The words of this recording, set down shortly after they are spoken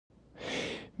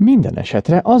Minden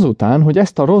esetre azután, hogy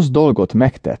ezt a rossz dolgot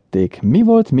megtették, mi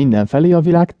volt mindenfelé a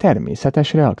világ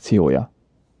természetes reakciója?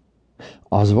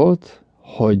 Az volt,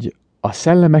 hogy a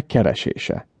szellemek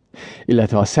keresése,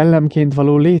 illetve a szellemként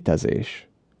való létezés.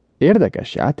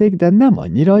 Érdekes játék, de nem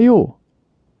annyira jó.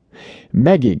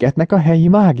 Megégetnek a helyi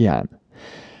mágián.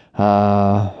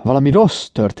 Valami rossz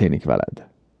történik veled.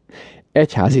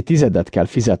 Egyházi tizedet kell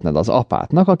fizetned az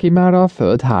apátnak, aki már a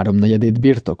föld 3/4-ét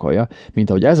birtokolja, mint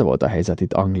ahogy ez volt a helyzet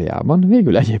itt Angliában.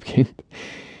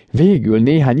 Végül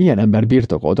néhány ilyen ember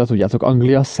birtokolta, tudjátok,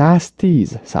 Anglia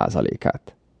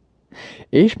 110%-át.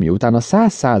 És miután a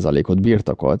 100%-ot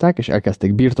birtokolták, és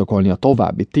elkezdték birtokolni a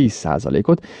további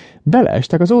 10%-ot,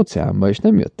 beleestek az óceánba, és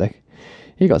nem jöttek.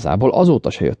 Igazából azóta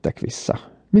se jöttek vissza.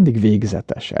 Mindig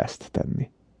végzetes ezt tenni.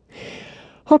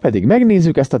 Ha pedig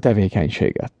megnézzük ezt a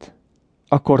tevékenységet,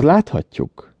 akkor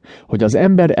láthatjuk, hogy az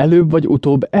ember előbb vagy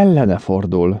utóbb ellene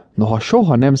fordul, noha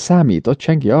soha nem számított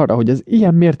senki arra, hogy ez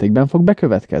ilyen mértékben fog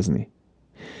bekövetkezni.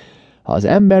 Az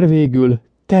ember végül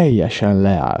teljesen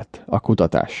leállt a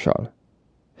kutatással.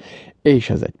 És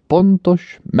ez egy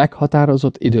pontos,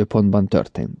 meghatározott időpontban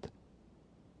történt.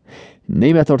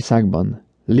 Németországban,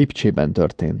 Lipcsében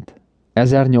történt,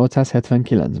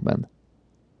 1879-ben.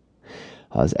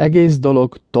 Az egész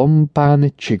dolog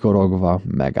tompán csikorogva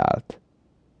megállt.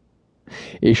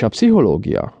 És a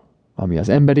pszichológia, ami az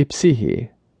emberi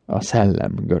psziché, a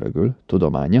szellem görögül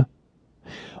tudománya,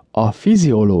 a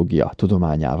fiziológia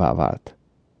tudományává vált.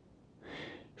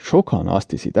 Sokan azt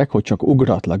hiszitek, hogy csak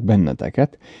ugratlak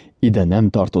benneteket, ide nem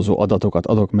tartozó adatokat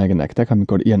adok meg nektek,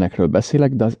 amikor ilyenekről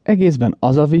beszélek, de az egészben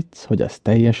az a vicc, hogy ez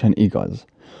teljesen igaz.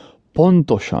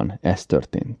 Pontosan ez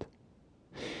történt.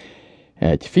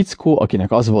 Egy fickó,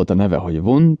 akinek az volt a neve, hogy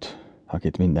Wundt,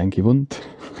 akit mindenki Wundt,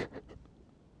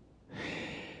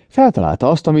 feltalálta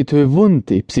azt, amit ő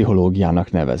Wundti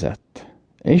pszichológiának nevezett.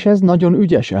 És ez nagyon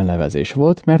ügyes elnevezés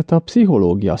volt, mert a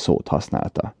pszichológia szót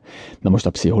használta. Na most a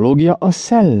pszichológia a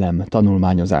szellem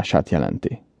tanulmányozását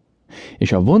jelenti.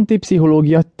 És a Wundti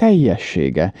pszichológia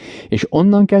teljessége, és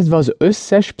onnan kezdve az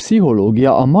összes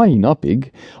pszichológia a mai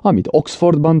napig, amit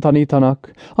Oxfordban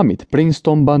tanítanak, amit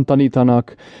Princetonban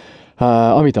tanítanak,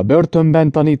 amit a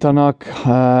börtönben tanítanak,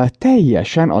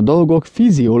 teljesen a dolgok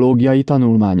fiziológiai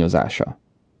tanulmányozása.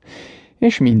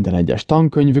 És minden egyes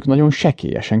tankönyvük nagyon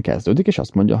sekélyesen kezdődik, és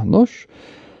azt mondja, nos,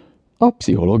 a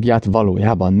pszichológiát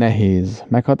valójában nehéz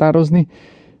meghatározni,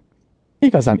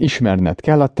 igazán ismerned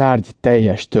kell a tárgy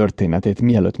teljes történetét,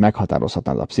 mielőtt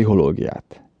meghatározhatnád a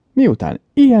pszichológiát. Miután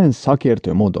ilyen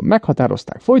szakértő módon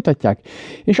meghatározták, folytatják,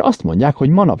 és azt mondják, hogy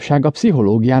manapság a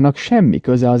pszichológiának semmi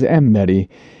köze az emberi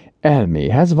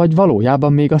elméhez, vagy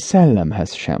valójában még a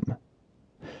szellemhez sem.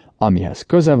 Amihez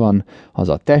köze van, az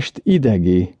a test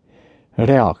idegi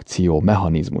reakció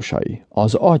mechanizmusai,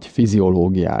 az agy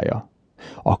fiziológiája,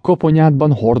 a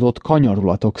koponyádban hordott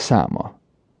kanyarulatok száma,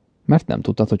 mert nem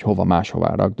tudtad, hogy hova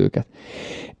máshová rakd őket.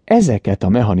 Ezeket a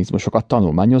mechanizmusokat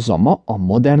tanulmányozza ma a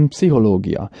modern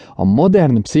pszichológia. A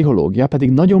modern pszichológia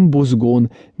pedig nagyon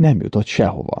buzgón nem jutott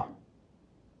sehova.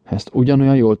 Ezt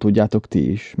ugyanolyan jól tudjátok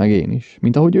ti is, meg én is,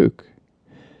 mint ahogy ők.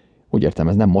 Úgy értem,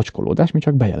 ez nem mocskolódás, mi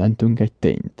csak bejelentünk egy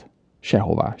tényt.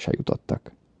 Sehová se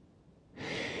jutottak.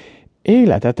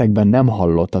 Életetekben nem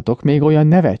hallottatok még olyan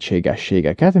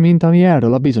nevetségességeket, mint ami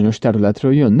erről a bizonyos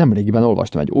területről jön. Nemrégiben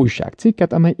olvastam egy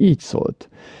újságcikket, amely így szólt.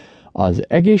 Az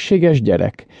egészséges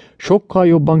gyerek sokkal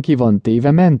jobban ki van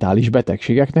téve mentális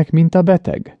betegségeknek, mint a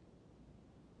beteg.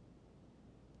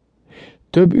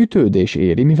 Több ütődés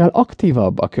éri, mivel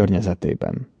aktívabb a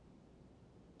környezetében.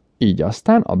 Így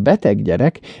aztán a beteg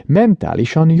gyerek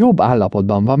mentálisan jobb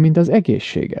állapotban van, mint az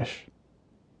egészséges.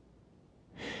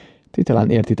 Ti talán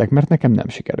értitek, mert nekem nem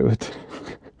sikerült.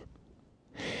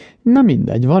 Na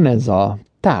mindegy, van ez a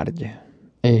tárgy.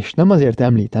 És nem azért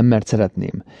említem, mert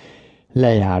szeretném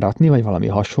lejáratni, vagy valami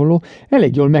hasonló.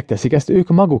 Elég jól megteszik ezt ők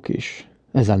maguk is.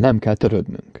 Ezzel nem kell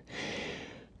törődnünk.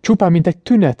 Csupán mint egy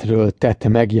tünetről tett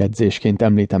megjegyzésként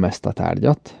említem ezt a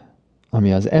tárgyat,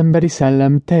 ami az emberi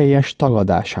szellem teljes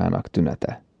tagadásának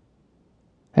tünete.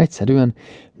 Egyszerűen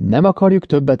nem akarjuk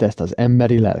többet ezt az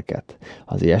emberi lelket.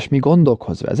 Az ilyesmi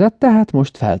gondokhoz vezet, tehát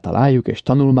most feltaláljuk és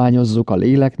tanulmányozzuk a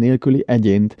lélek nélküli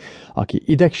egyént, aki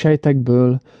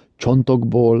idegsejtekből,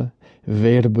 csontokból,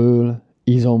 vérből,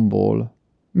 izomból,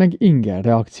 meg inger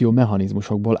reakció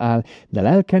mechanizmusokból áll, de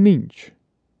lelke nincs.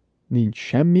 Nincs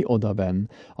semmi odabenn,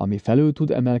 ami felül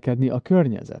tud emelkedni a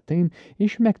környezetén,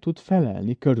 és meg tud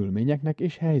felelni körülményeknek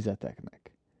és helyzeteknek.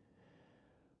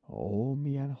 Ó,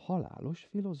 milyen halálos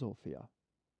filozófia!